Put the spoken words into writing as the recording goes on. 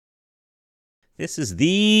This is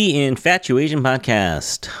the Infatuation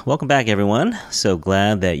Podcast. Welcome back, everyone. So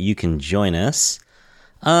glad that you can join us.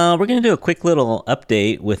 We're going to do a quick little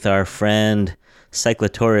update with our friend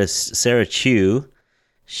Cyclo-Tourist Sara.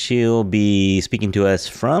 She'll be speaking to us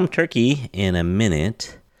from Turkey in a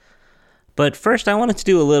minute. But first, I wanted to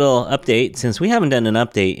do a little update since we haven't done an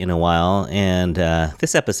update in a while, and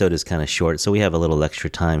this episode is kind of short, so we have a little extra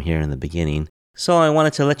time here in the beginning. So I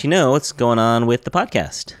wanted to let you know what's going on with the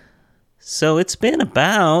podcast. So it's been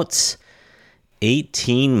about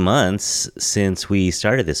 18 months since we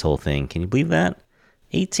started this whole thing. Can you believe that?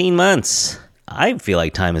 18 months. I feel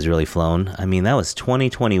like time has really flown. I mean, that was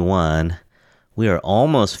 2021. We are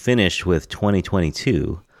almost finished with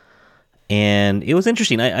 2022. And it was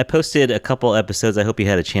interesting. I posted a couple episodes. I hope you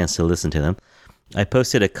had a chance to listen to them. I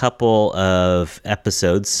posted a couple of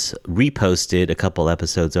episodes, reposted a couple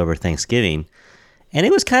episodes over Thanksgiving. And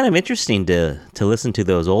it was kind of interesting to listen to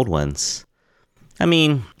those old ones. I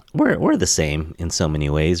mean, we're the same in so many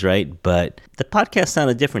ways, right? But the podcast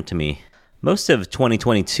sounded different to me. Most of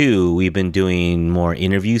 2022, we've been doing more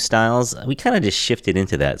interview styles. We kind of just shifted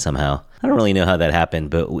into that somehow. I don't really know how that happened,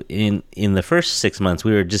 but in the first 6 months,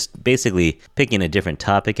 we were just basically picking a different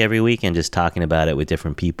topic every week and just talking about it with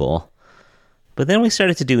different people. But then we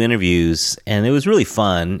started to do interviews, and it was really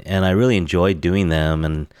fun, and I really enjoyed doing them,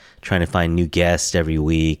 and trying to find new guests every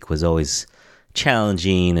week was always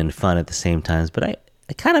challenging and fun at the same time. But I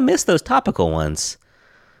kind of miss those topical ones.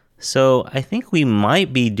 So I think we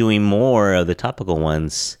might be doing more of the topical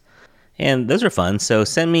ones, and those are fun. So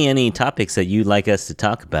send me any topics that you'd like us to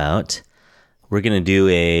talk about. We're going to do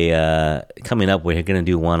coming up, we're going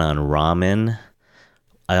to do one on ramen.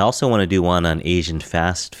 I also want to do one on Asian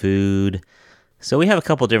fast food. So we have a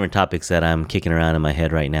couple different topics that I'm kicking around in my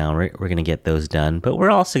head right now. We're going to get those done, but we're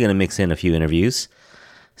also going to mix in a few interviews.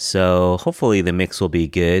 So hopefully the mix will be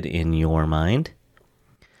good in your mind.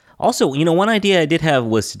 Also, one idea I did have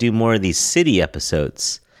was to do more of these city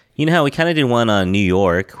episodes. You know how we kind of did one on New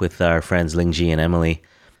York with our friends Lingji and Emily.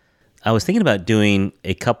 I was thinking about doing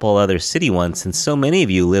a couple other city ones since so many of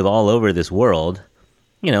you live all over this world.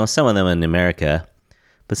 Some of them in America,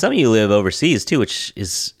 but some of you live overseas too, which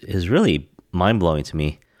is really mind-blowing to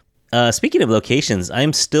me. Speaking of locations,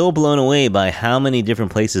 I'm still blown away by how many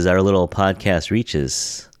different places our little podcast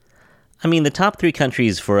reaches. I mean, the top 3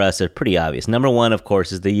 countries for us are pretty obvious. Number 1, of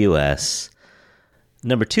course, is the US.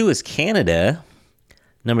 Number 2 is Canada.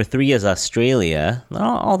 Number 3 is Australia.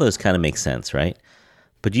 All those kind of make sense, right?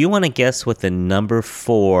 But do you want to guess what the number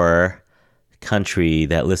 4 country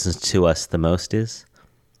that listens to us the most is?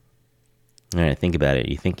 All right, think about it.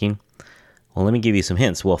 Are you thinking? Well, let me give you some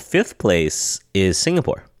hints. Well, 5th place is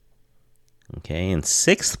Singapore. Okay, and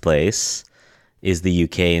 6th place is the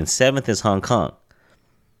UK, and 7th is Hong Kong.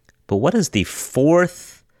 But what is the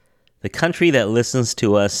country that listens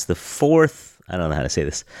to us, the 4th, I don't know how to say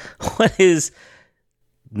this. What is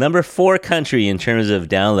number 4 country in terms of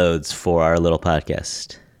downloads for our little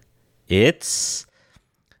podcast? It's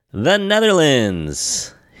the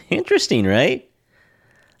Netherlands. Interesting, right?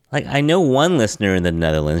 Like, I know one listener in the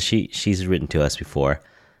Netherlands. She's written to us before.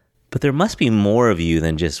 But there must be more of you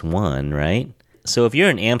than just one, right? So if you're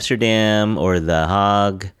in Amsterdam or The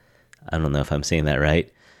Hague, I don't know if I'm saying that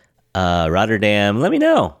right, Rotterdam, let me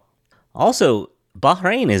know. Also,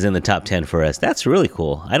 Bahrain is in the top 10 for us. That's really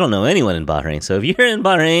cool. I don't know anyone in Bahrain. So if you're in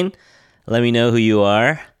Bahrain, let me know who you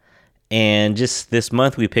are. And just this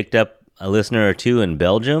month, we picked up a listener or two in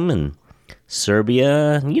Belgium and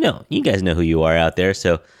Serbia. You guys know who you are out there.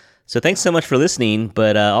 So thanks so much for listening,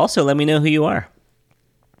 but also let me know who you are.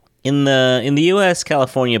 In the U.S.,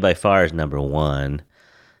 California by far is number 1.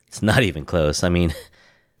 It's not even close. I mean,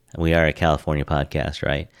 we are a California podcast,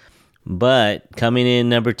 right? But coming in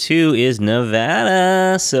number 2 is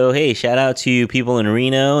Nevada. So hey, shout out to you people in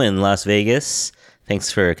Reno and Las Vegas.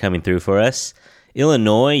 Thanks for coming through for us.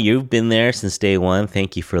 Illinois, you've been there since day 1.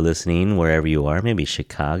 Thank you for listening wherever you are. Maybe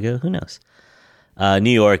Chicago, who knows?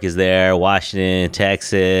 New York is there, Washington,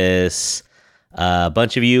 Texas, a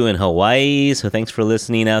bunch of you in Hawaii. So thanks for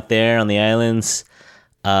listening out there on the islands.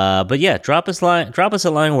 But yeah, drop us a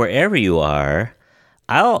line wherever you are.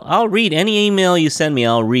 I'll read any email you send me.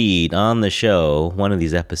 I'll read on the show one of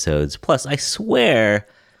these episodes. Plus, I swear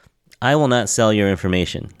I will not sell your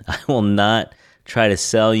information. I will not try to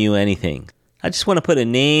sell you anything. I just want to put a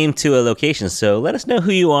name to a location. So let us know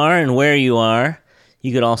who you are and where you are.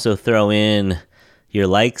 You could also throw in your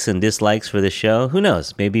likes and dislikes for the show. Who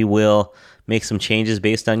knows? Maybe we'll make some changes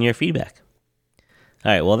based on your feedback.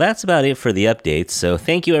 All right, well, that's about it for the updates. So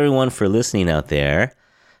thank you, everyone, for listening out there.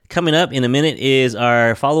 Coming up in a minute is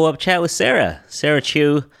our follow-up chat with Sara. Sara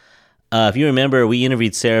Chu If you remember, we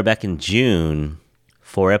interviewed Sara back in June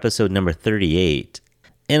for episode number 38.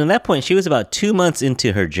 And at that point, she was about 2 months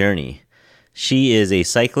into her journey. She is a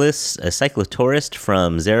cyclist, a cyclo-tourist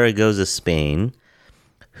from Zaragoza, Spain,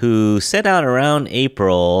 who set out around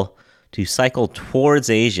April to cycle towards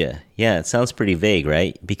Asia. Yeah, it sounds pretty vague,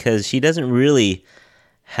 right? Because she doesn't really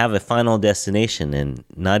have a final destination and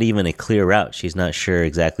not even a clear route. She's not sure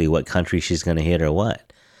exactly what country she's going to hit or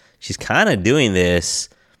what. She's kind of doing this,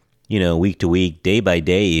 week to week, day by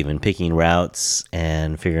day, even picking routes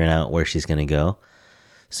and figuring out where she's going to go.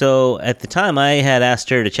 So at the time, I had asked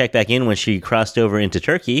her to check back in when she crossed over into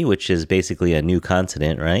Turkey, which is basically a new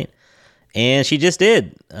continent, right? And she just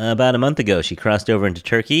did. About a month ago, she crossed over into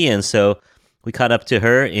Turkey, and so we caught up to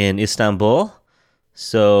her in Istanbul.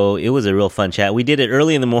 So it was a real fun chat. We did it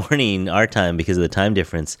early in the morning, our time, because of the time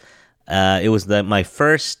difference. It was my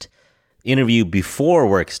first interview before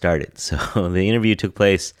work started. So the interview took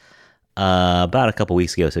place about a couple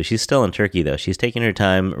weeks ago. So she's still in Turkey, though. She's taking her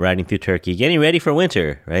time riding through Turkey, getting ready for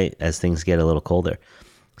winter, right, as things get a little colder.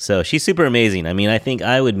 So she's super amazing. I mean, I think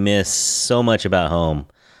I would miss so much about home.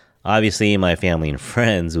 Obviously, my family and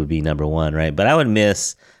friends would be number one, right? But I would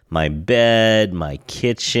miss my bed, my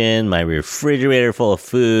kitchen, my refrigerator full of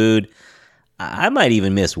food. I might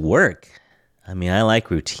even miss work. I mean, I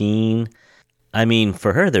like routine. I mean,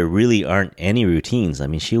 for her, there really aren't any routines. I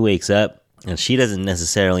mean, she wakes up and she doesn't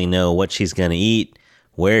necessarily know what she's going to eat,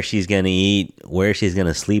 where she's going to eat, where she's going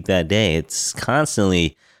to sleep that day. It's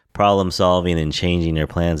constantly problem solving and changing her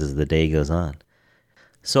plans as the day goes on.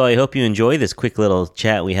 So I hope you enjoy this quick little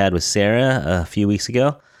chat we had with Sara a few weeks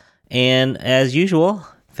ago. And as usual,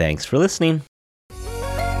 thanks for listening.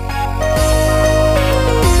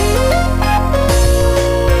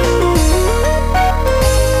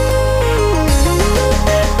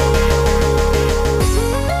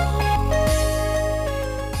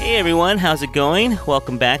 Hey everyone, how's it going?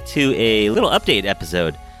 Welcome back to a little update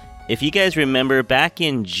episode. If you guys remember, back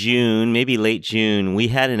in June, maybe late June, we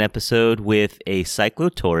had an episode with a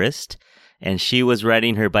cyclo-tourist, and she was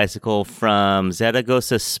riding her bicycle from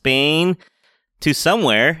Zaragoza, Spain, to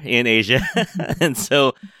somewhere in Asia. And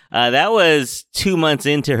so that was 2 months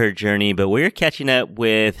into her journey, but we're catching up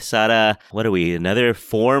with Sara, another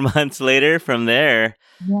 4 months later from there.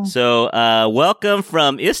 Yeah. So welcome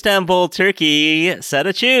from Istanbul, Turkey,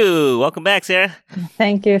 Sara Chu. Welcome back, Sara.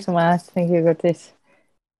 Thank you so much. Thank you, Curtis.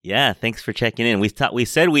 Yeah, thanks for checking in. We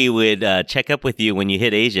said we would check up with you when you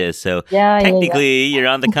hit Asia, so technically you're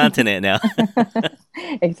on the continent now.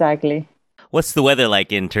 Exactly. What's the weather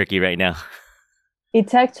like in Turkey right now?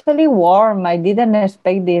 It's actually warm. I didn't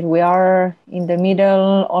expect it. We are in the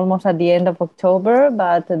middle, almost at the end of October,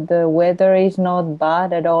 but the weather is not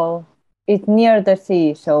bad at all. It's near the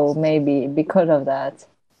sea, so maybe because of that.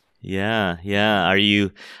 Yeah. Are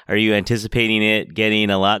you anticipating it getting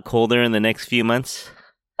a lot colder in the next few months?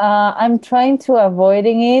 I'm trying to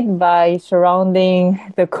avoiding it by surrounding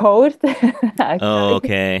the coast. Oh,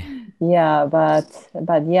 okay. Yeah, but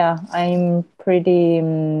yeah, I'm pretty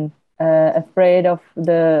afraid of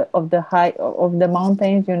the height of the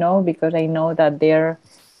mountains, because I know that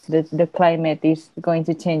the climate is going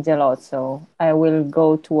to change a lot. So I will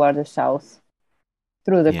go toward the south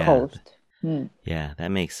through the coast. Yeah, that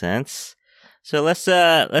makes sense. So let's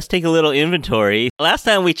take a little inventory. Last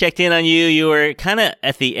time we checked in on you, you were kind of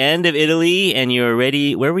at the end of Italy, and you were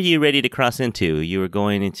ready. Where were you ready to cross into? You were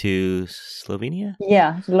going into Slovenia?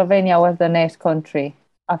 Yeah, Slovenia was the next country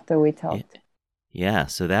after we talked. Yeah,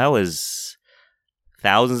 so that was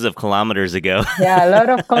thousands of kilometers ago. Yeah, a lot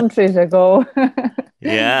of countries ago.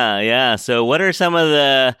 Yeah. So what are some of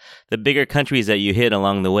the bigger countries that you hit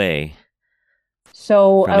along the way?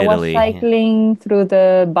 So I was cycling through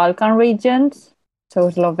the Balkan regions,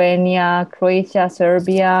 so Slovenia, Croatia,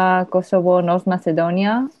 Serbia, Kosovo, North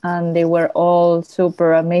Macedonia, and they were all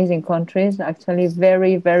super amazing countries, actually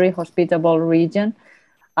very, very hospitable region.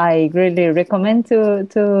 I really recommend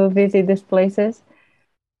to visit these places.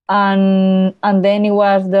 And then it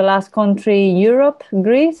was the last country, Europe,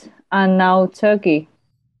 Greece, and now Turkey.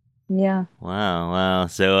 Yeah. Wow.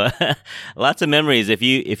 So lots of memories. If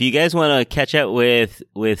you guys want to catch up with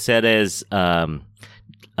Sara's a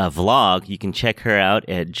vlog, you can check her out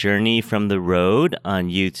at Journey from the Road on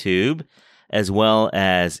YouTube, as well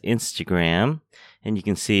as Instagram, and you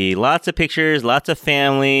can see lots of pictures, lots of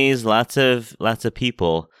families, lots of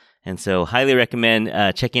people, and so highly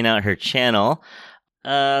recommend checking out her channel.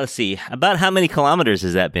 Let's see, about how many kilometers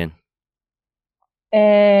has that been?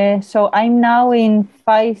 So I'm now in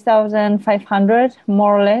 5,500,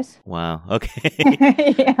 more or less. Wow. Okay.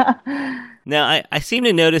 Yeah. Now, I seem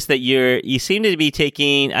to notice that you seem to be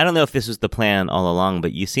taking, I don't know if this was the plan all along,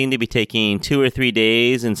 but you seem to be taking 2 or 3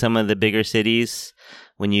 days in some of the bigger cities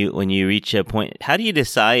when you reach a point. How do you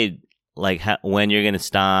decide like when you're going to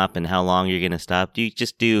stop and how long you're going to stop? Do you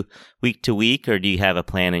just do week to week, or do you have a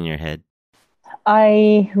plan in your head?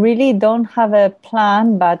 I really don't have a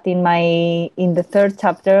plan, but in the third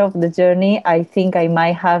chapter of the journey, I think I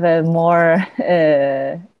might have a more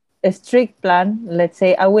a strict plan. Let's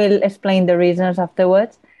say I will explain the reasons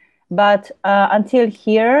afterwards. But until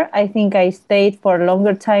here, I think I stayed for a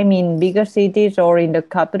longer time in bigger cities or in the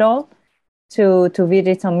capital to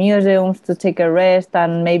visit some museums, to take a rest,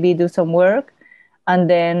 and maybe do some work, and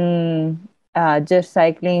then just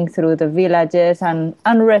cycling through the villages and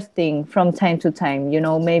resting from time to time.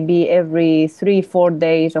 Maybe every 3, 4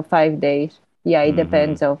 days or 5 days. Yeah, it Mm-hmm.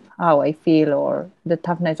 depends of how I feel or the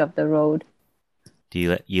toughness of the road. Do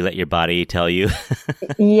you let your body tell you?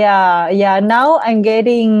 Yeah. Now I'm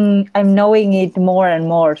knowing it more and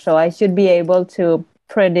more, so I should be able to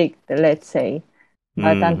predict, let's say.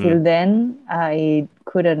 But Mm-hmm. until then, I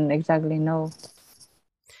couldn't exactly know.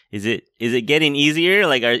 Is it getting easier?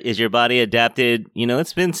 Like, is your body adapted?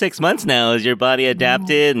 It's been 6 months now. Is your body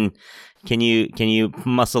adapted, and can you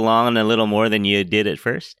muscle on a little more than you did at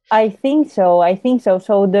first? I think so. I think so.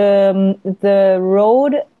 So the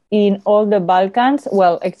road in all the Balkans,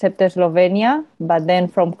 well, except Slovenia, but then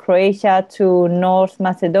from Croatia to North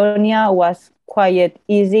Macedonia was quite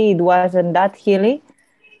easy. It wasn't that hilly.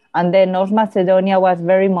 And then North Macedonia was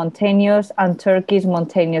very mountainous, and Turkey is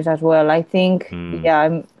mountainous as well. I think, Mm.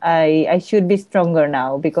 yeah, I should be stronger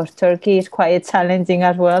now because Turkey is quite challenging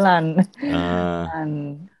as well, and Uh.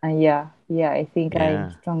 and yeah, I think I'm Yeah.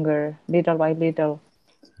 stronger little by little.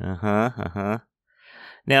 Uh huh. Uh huh.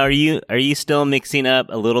 Now, are you still mixing up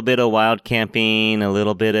a little bit of wild camping, a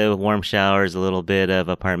little bit of warm showers, a little bit of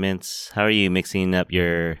apartments? How are you mixing up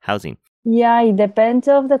your housing? Yeah, it depends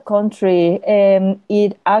of the country.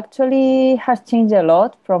 It actually has changed a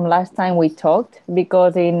lot from last time we talked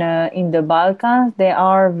because in the Balkans there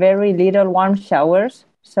are very little warm showers.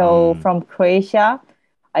 So Mm. from Croatia,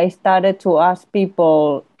 I started to ask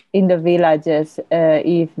people in the villages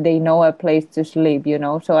if they know a place to sleep.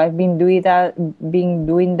 So I've been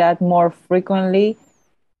doing that more frequently,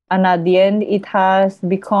 and at the end it has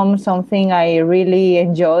become something I really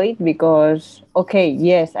enjoyed because, okay,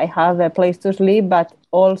 yes, I have a place to sleep, but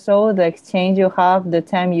also the exchange you have, the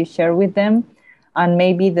time you share with them, and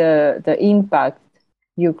maybe the impact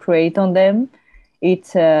you create on them,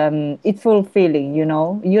 it's fulfilling. You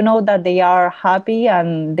know that they are happy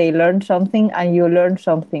and they learn something and you learn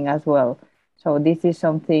something as well. So this is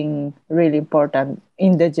something really important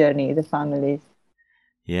in the journey, the families.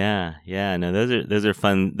 Yeah, yeah. No, those are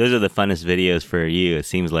fun. Those are the funnest videos for you. It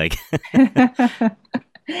seems like.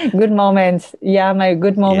 Good moments. Yeah, my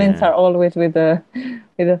good moments Yeah, are always with the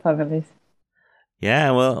families.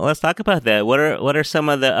 yeah. Well, let's talk about that. What are some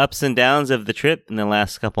of the ups and downs of the trip in the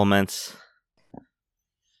last couple months?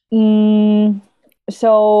 Mm,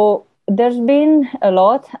 so there's been a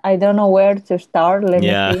lot. I don't know where to start. Let me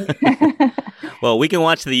Yeah. think. Well, we can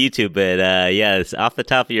watch the YouTube, but yeah, it's off the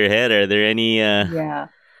top of your head. Are there Yeah. any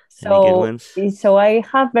good So ones? so I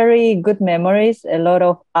have very good memories, a lot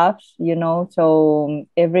of apps. So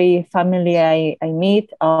every family I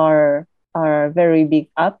meet are very big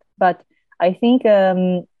up. But I think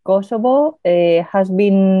Kosovo has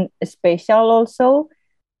been special also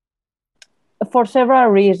for several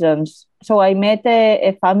reasons. So I met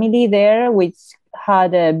a family there which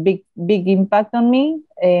had a big impact on me.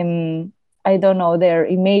 I don't know, their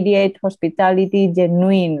immediate hospitality,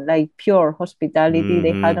 genuine, like pure hospitality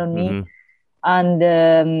they had Mm-hmm. on me.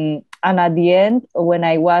 Mm-hmm. And at the end, when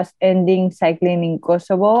I was ending cycling in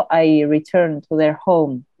Kosovo, I returned to their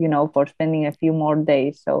home, for spending a few more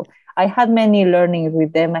days. So I had many learnings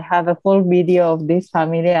with them. I have a full video of this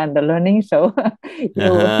family and the learning, so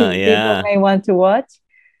Uh-huh. people Yeah. may want to watch.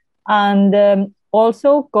 And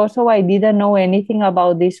also Kosovo, I didn't know anything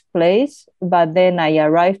about this place, but then I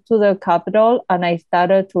arrived to the capital and I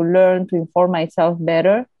started to learn to inform myself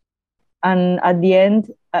better. And at the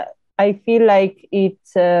end, I feel like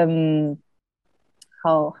it's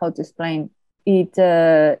how to explain it,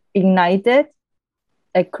 ignited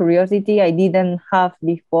a curiosity I didn't have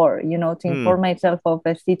before, to Hmm. inform myself of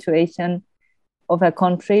a situation of a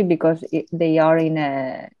country because they are in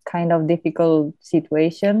a kind of difficult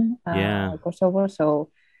situation, Yeah. Kosovo. So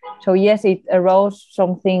yes, it arose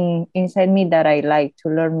something inside me that I like to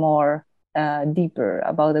learn more deeper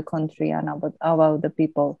about the country and about the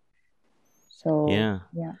people. So yeah.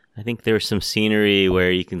 I think there's some scenery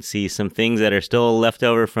where you can see some things that are still left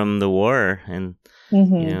over from the war, and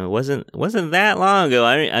it wasn't that long ago.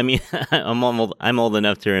 I mean, I'm old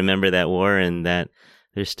enough to remember that war, and that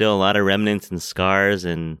there's still a lot of remnants and scars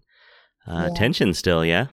and tension still.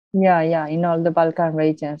 Yeah. Yeah. In all the Balkan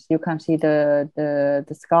regions, you can see the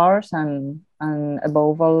scars, and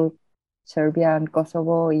above all, Serbia and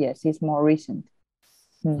Kosovo. Yes, it's more recent.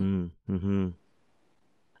 Mm-hmm.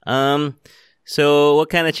 So what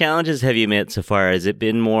kind of challenges have you met so far? Has it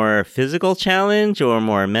been more physical challenge or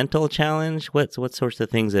more mental challenge? What sorts of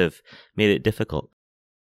things have made it difficult?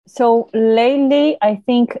 So lately, I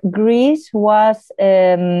think Greece was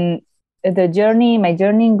my journey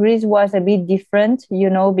in Greece was a bit different,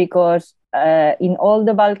 because in all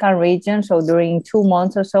the Balkan region, so during 2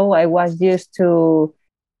 months or so, I was used to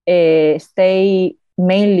stay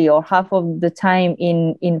mainly or half of the time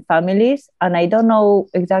in families, and I don't know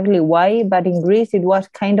exactly why, but in Greece it was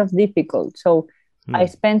kind of difficult. So I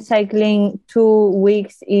spent cycling 2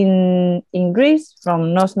 weeks in Greece,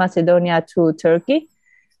 from North Macedonia to Turkey,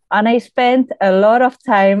 and I spent a lot of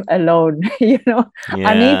time alone,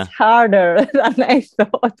 and it's harder than I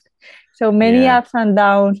thought. So many ups and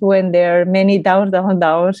downs when there are many downs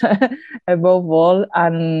above all,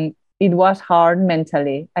 and it was hard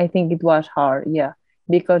mentally. I think it was hard,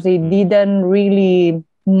 because it didn't really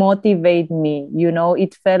motivate me.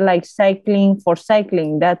 It felt like cycling for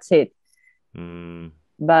cycling. That's it.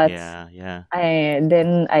 But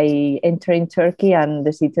then I entered in Turkey, and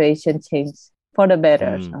the situation changed for the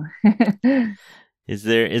better. So. Is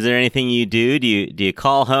there anything you do? Do you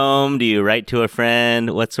call home? Do you write to a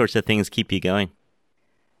friend? What sorts of things keep you going?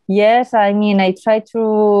 Yes, I mean, I try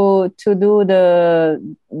to do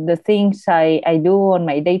the things I do on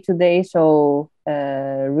my day to day. So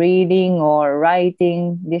reading or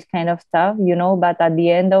writing, this kind of stuff, But at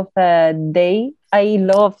the end of the day, I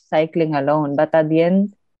love cycling alone. But at the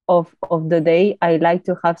end of the day, I like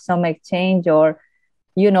to have some exchange, or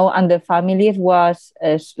and the family was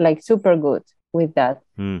like super good with that.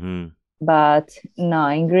 But no,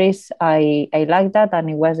 in Greece, I like that, and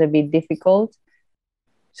it was a bit difficult.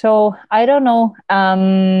 So I don't know.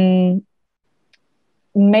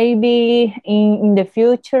 Maybe in the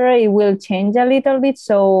future it will change a little bit.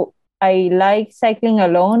 So I like cycling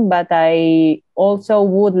alone, but I also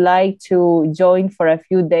would like to join for a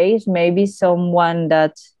few days, maybe someone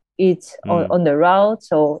that it's on the route.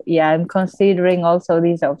 So I'm considering also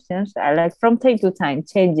these options. I like from time to time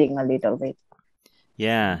changing a little bit.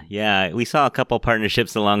 Yeah. We saw a couple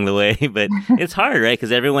partnerships along the way, but it's hard, right?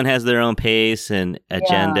 Because everyone has their own pace and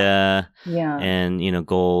agenda and,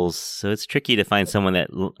 goals. So it's tricky to find someone that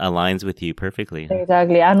aligns with you perfectly. Huh?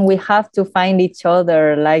 Exactly. And we have to find each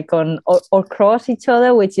other, like or cross each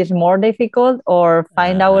other, which is more difficult, or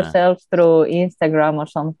find ourselves through Instagram or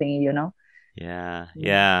something,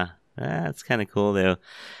 Yeah. That's kind of cool, though.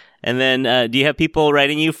 And then do you have people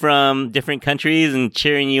writing you from different countries and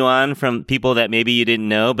cheering you on, from people that maybe you didn't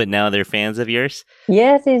know, but now they're fans of yours?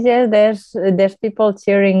 Yes. There's people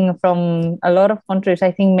cheering from a lot of countries.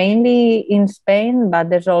 I think mainly in Spain,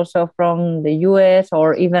 but there's also from the US,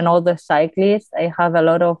 or even all the cyclists. I have a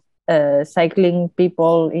lot of cycling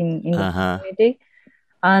people in the community.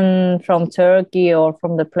 And from Turkey, or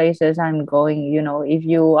from the places I'm going, if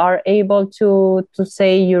you are able to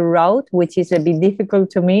say your route, which is a bit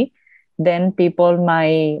difficult to me, then people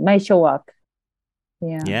might show up.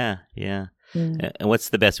 Yeah. And what's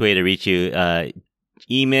the best way to reach you?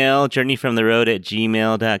 Email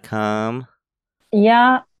journeyfromtheroad@gmail.com.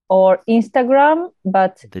 Yeah, or Instagram,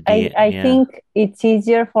 but I think it's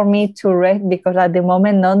easier for me to write, because at the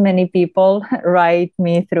moment not many people write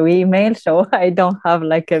me through email, so I don't have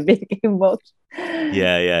like a big inbox.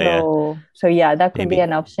 So that could be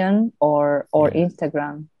an option, or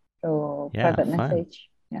Instagram, so private message.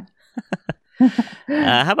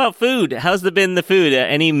 How about food? How's been the food?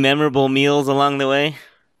 Any memorable meals along the way?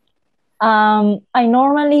 I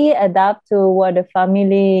normally adapt to what the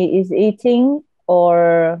family is eating,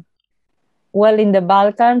 or in the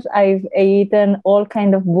Balkans, I've eaten all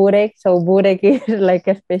kind of burek. So burek is like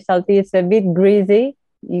a specialty. It's a bit greasy.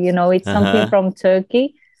 It's something from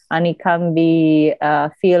Turkey, and it can be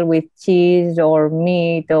filled with cheese or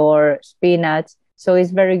meat or spinach. So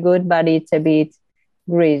it's very good, but it's a bit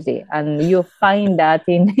greasy. And you find that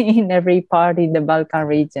in every part in the Balkan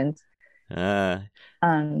region. I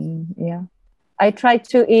try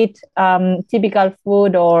to eat typical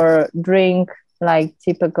food or drink, like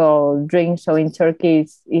typical drink. So in Turkey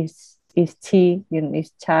is tea,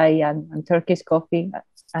 is chai, and Turkish coffee.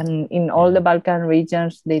 And in all the Balkan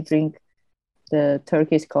regions, they drink the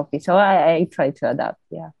Turkish coffee. So I try to adapt.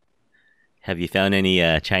 Have you found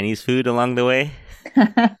any Chinese food along the way?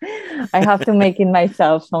 I have to make it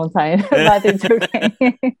myself sometimes, but it's okay.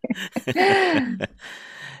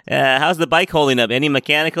 How's the bike holding up? Any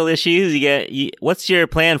mechanical issues? What's your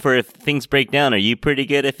plan for if things break down? Are you pretty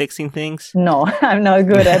good at fixing things? No, I'm not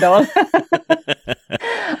good at all.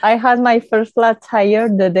 I had my first flat tire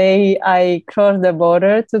the day I crossed the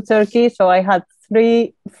border to Turkey. So I had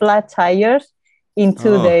 3 flat tires in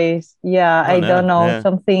 2 days. Yeah, I don't know. Yeah.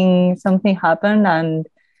 Something happened,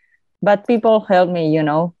 but people helped me,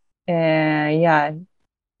 yeah,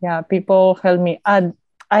 people help me.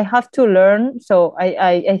 I have to learn. So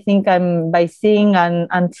I think I'm by seeing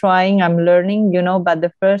and trying, I'm learning, but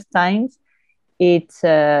the first times it's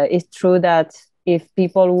true that if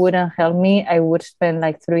people wouldn't help me, I would spend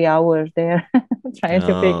like 3 hours there trying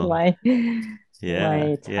to fix my tire.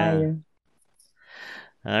 Yeah.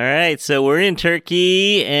 All right. So we're in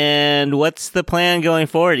Turkey, and what's the plan going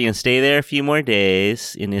forward? You can stay there a few more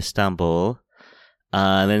days in Istanbul,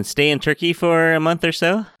 then stay in Turkey for a month or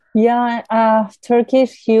so? Yeah, Turkey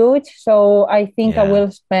is huge. So I think I will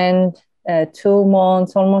spend 2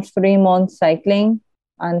 months, almost 3 months cycling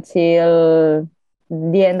until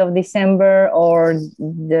the end of December or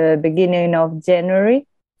the beginning of January.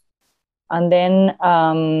 And then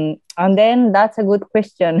that's a good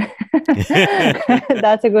question.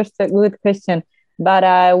 That's a good question. But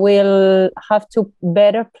I will have to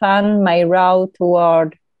better plan my route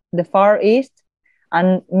toward the Far East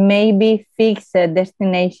and maybe fix a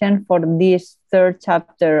destination for this 3rd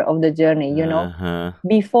chapter of the journey,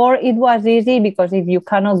 Before it was easy because if you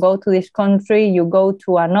cannot go to this country, you go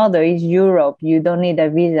to another, it's Europe. You don't need a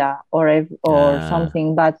visa or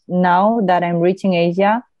something. But now that I'm reaching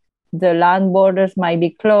Asia, the land borders might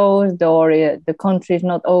be closed or the country is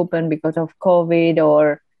not open because of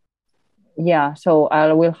COVID so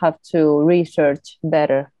I will have to research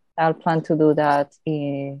better. I'll plan to do that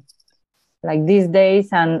like these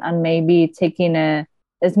days and maybe taking a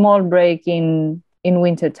small break in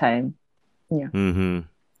winter time. Yeah. Mm-hmm.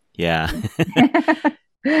 Yeah.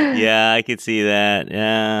 Yeah, I could see that.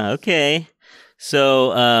 Yeah. Okay.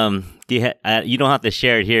 So, do you don't have to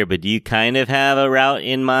share it here, but do you kind of have a route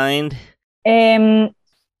in mind?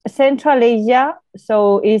 Central Asia.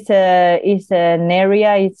 So it's an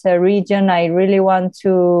area, it's a region I really want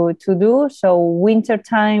to do. So winter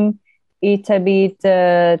time, it's a bit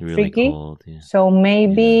really tricky. Cold, yeah. So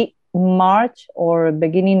maybe March or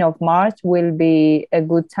beginning of March will be a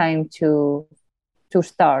good time to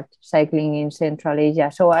start cycling in Central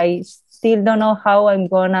Asia. So I still don't know how I'm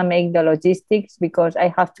gonna make the logistics because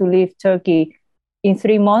I have to leave Turkey in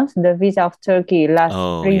 3 months. The visa of Turkey lasts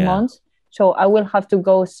 3 months. So I will have to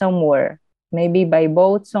go somewhere, maybe by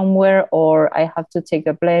boat somewhere, or I have to take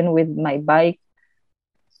a plane with my bike.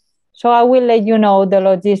 So I will let you know the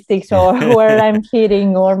logistics or where I'm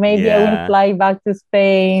hitting, or maybe I will fly back to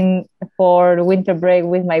Spain for winter break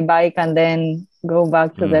with my bike and then go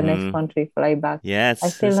back to the next country, fly back. Yeah,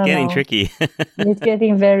 it's getting tricky. It's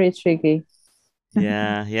getting very tricky.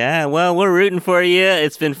 Yeah. Well, we're rooting for you.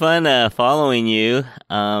 It's been fun following you.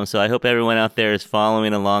 So I hope everyone out there is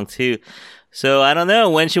following along too. So I don't know.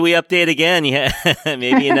 When should we update again? Yeah,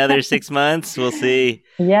 maybe another 6 months. We'll see.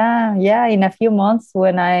 Yeah. In a few months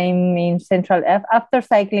when I'm in after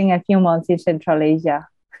cycling a few months in Central Asia.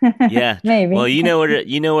 Yeah, maybe. Well, you know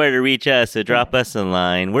where to reach us. So drop us a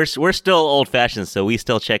line. We're still old fashioned, so we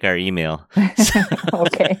still check our email.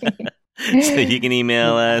 Okay. So you can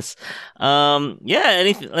email us.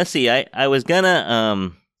 Anything. Let's see. I was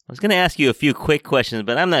gonna ask you a few quick questions,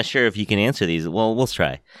 but I'm not sure if you can answer these. Well, we'll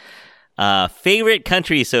try. Favorite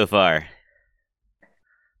country so far?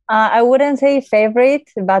 I wouldn't say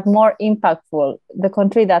favorite, but more impactful. The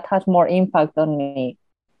country that has more impact on me,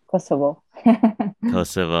 Kosovo.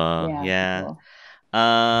 Kosovo, yeah.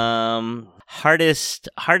 Kosovo. Hardest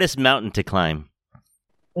mountain to climb?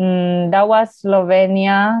 That was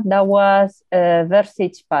Slovenia. That was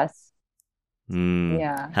Versich Pass.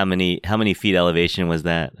 Yeah. How many feet elevation was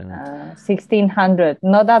that? 1,600.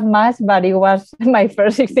 Not that much, but it was my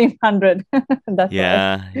first 1,600. That's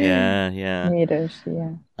meters. Yeah.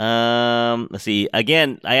 Let's see.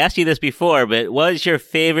 Again, I asked you this before, but what is your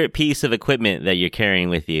favorite piece of equipment that you're carrying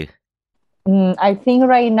with you? I think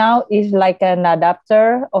right now is like an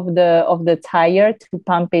adapter of the tire to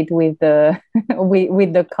pump it with the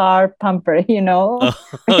with the car pumper. Oh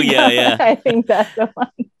yeah. I think that's the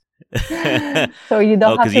one. So you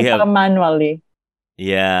don't have to pump manually.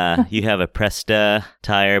 Yeah, you have a Presta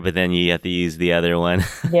tire, but then you have to use the other one.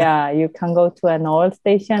 Yeah, you can go to an oil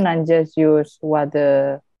station and just use what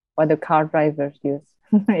the car drivers use.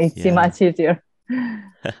 It's much easier.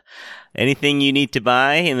 Anything you need to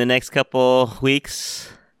buy in the next couple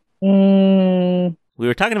weeks? Mm, We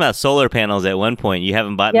were talking about solar panels at one point. You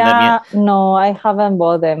haven't bought them yet? No, I haven't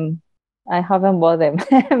bought them.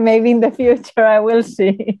 Maybe in the future I will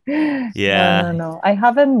see. Yeah. No. I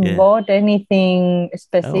haven't Yeah. bought anything Oh,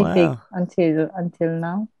 specific wow. until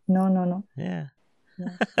now. No. Yeah.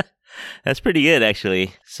 Yeah. That's pretty good,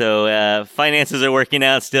 actually. So finances are working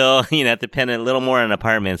out still. Have to depend a little more on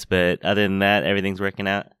apartments, but other than that, everything's working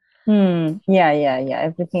out. Yeah.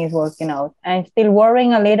 Everything is working out. I'm still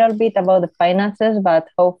worrying a little bit about the finances, but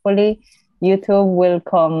hopefully YouTube will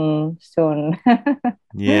come soon.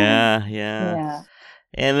 Yeah. Yeah.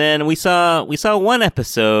 And then we saw one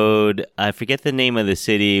episode, I forget the name of the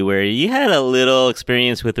city, where you had a little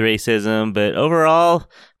experience with racism, but overall,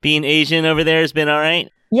 being Asian over there has been all right.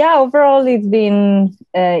 Yeah, overall it's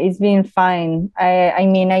been fine. I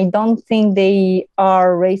mean, I don't think they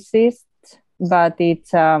are racist, but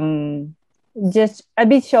it's just a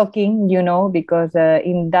bit shocking, because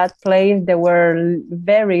in that place there were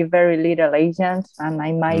very, very little Asians, and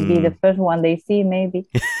I might be the first one they see, maybe.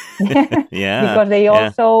 Yeah. Because they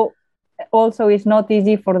Yeah. also it's not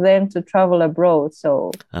easy for them to travel abroad.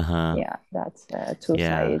 So Uh-huh. that's two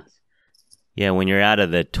sides. Yeah, when you're out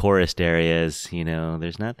of the tourist areas,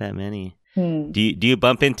 there's not that many. Hmm. Do you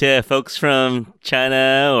bump into folks from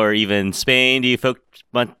China or even Spain? Do you folks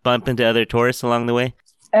bump into other tourists along the way?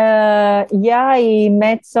 Yeah, I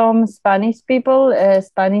met some Spanish people,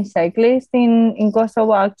 Spanish cyclists in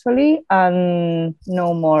Kosovo actually, and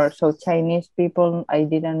no more. So Chinese people, I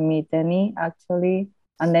didn't meet any actually,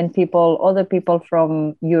 and then other people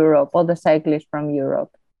from Europe, other cyclists from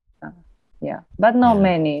Europe. Yeah, but not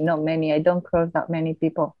many. I don't cross that many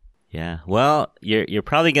people. Yeah. Well, you're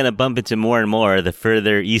probably going to bump into more and more the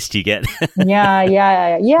further east you get. Yeah.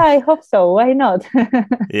 I hope so. Why not?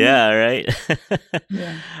 Yeah, right.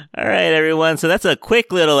 Yeah. All right, everyone. So that's a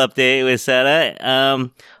quick little update with Sara.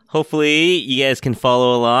 Hopefully you guys can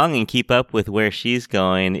follow along and keep up with where she's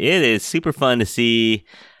going. It is super fun to see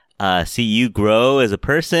you grow as a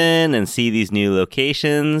person and see these new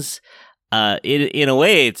locations. In a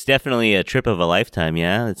way, it's definitely a trip of a lifetime.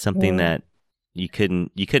 Yeah, it's something that you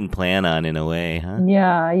couldn't plan on in a way, huh?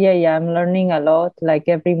 Yeah. I'm learning a lot, like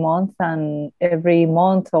every month, and every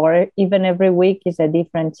month or even every week is a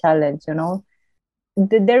different challenge.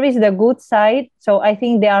 There is the good side, so I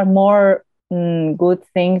think there are more good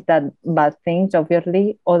things than bad things.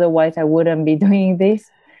 Obviously, otherwise I wouldn't be doing this.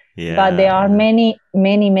 But there are many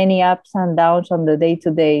ups and downs on the day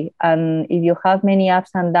to day, and if you have many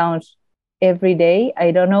ups and downs every day, I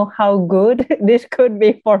don't know how good this could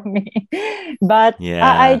be for me. But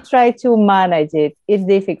I try to manage it. It's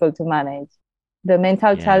difficult to manage. The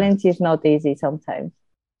mental challenge is not easy sometimes,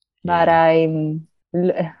 but I'm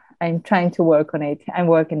trying to work on it. I'm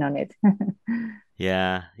working on it.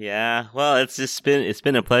 Yeah. Well, it's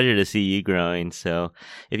been a pleasure to see you growing. So,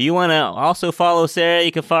 if you want to also follow Sara,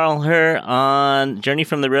 you can follow her on Journey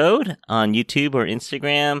from the Road on YouTube or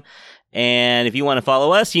Instagram. And if you want to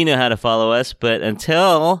follow us, you know how to follow us. But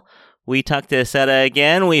until we talk to Sara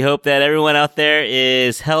again, we hope that everyone out there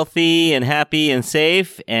is healthy and happy and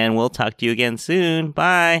safe. And we'll talk to you again soon.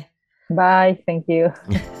 Bye. Bye. Thank you.